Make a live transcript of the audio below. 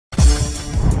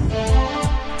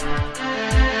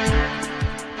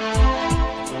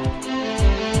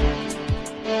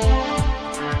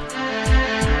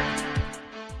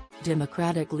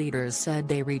Democratic leaders said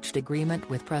they reached agreement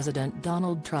with President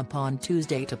Donald Trump on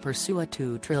Tuesday to pursue a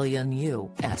 $2 trillion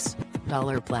US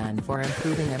plan for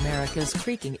improving America's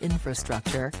creaking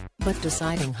infrastructure, but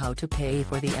deciding how to pay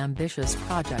for the ambitious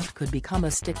project could become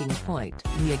a sticking point.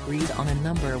 We agreed on a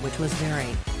number which was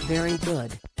very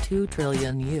good, $2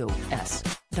 trillion US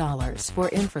for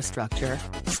infrastructure,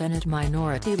 Senate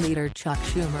Minority Leader Chuck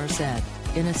Schumer said,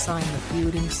 in a sign the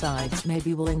feuding sides may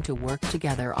be willing to work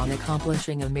together on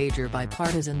accomplishing a major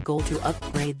bipartisan goal to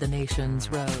upgrade the nation's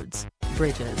roads,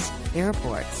 bridges,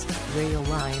 airports, rail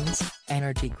lines,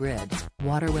 energy grid,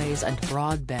 waterways and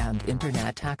broadband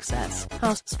internet access.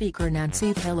 House Speaker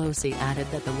Nancy Pelosi added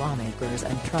that the lawmakers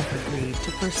and Trump agreed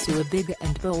to pursue a big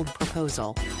and bold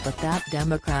proposal, but that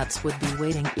Democrats would be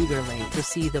waiting eagerly to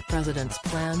see the president's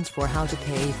plans for how to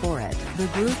pay for it. The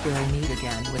group will meet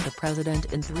again with the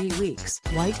president in 3 weeks.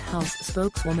 White House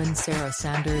spokeswoman Sarah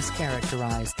Sanders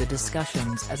characterized the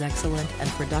discussions as excellent and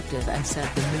productive and said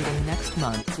the meeting next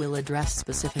month will address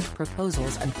specific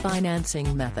proposals and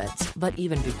financing methods. But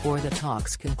even before the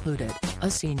talks concluded,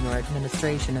 a senior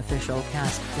administration official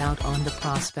cast doubt on the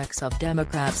prospects of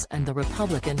Democrats and the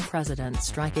Republican president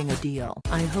striking a deal.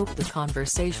 I hope the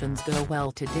conversations go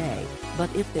well today,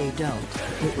 but if they don't,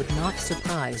 it would not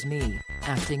surprise me,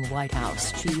 acting White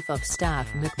House Chief of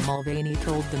Staff Mick Mulvaney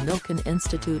told the Milken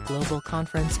Institute Global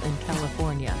Conference in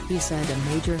California. He said a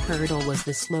major hurdle was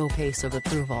the slow pace of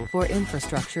approval for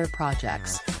infrastructure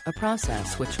projects, a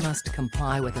process which must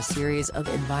comply with a series of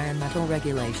environmental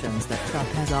regulations that Trump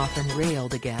has often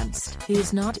railed against.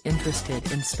 He's not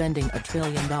interested in spending $1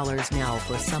 trillion now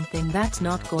for something that's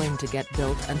not going to get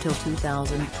built until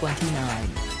 2029,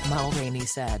 Mulvaney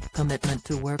said. Commitment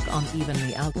to work on even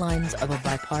the outlines of a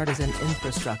bipartisan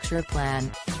infrastructure plan,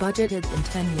 budgeted in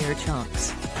 10-year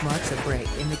chunks, marks a break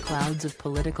in the clouds of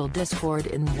political discord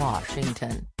in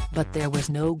Washington. But there was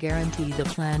no guarantee the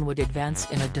plan would advance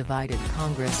in a divided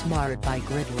Congress marred by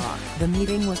gridlock. The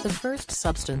meeting was the first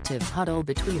substantive huddle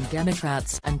between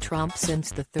Democrats and Trump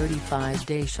since the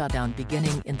 35-day shutdown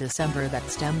beginning in December that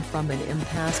stemmed from an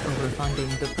impasse over funding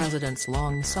the president's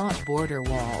long-sought border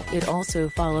wall. It also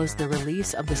follows the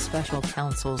release of the special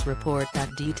counsel's report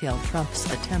that detailed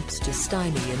Trump's attempts to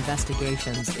stymie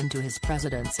investigations into his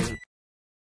presidency.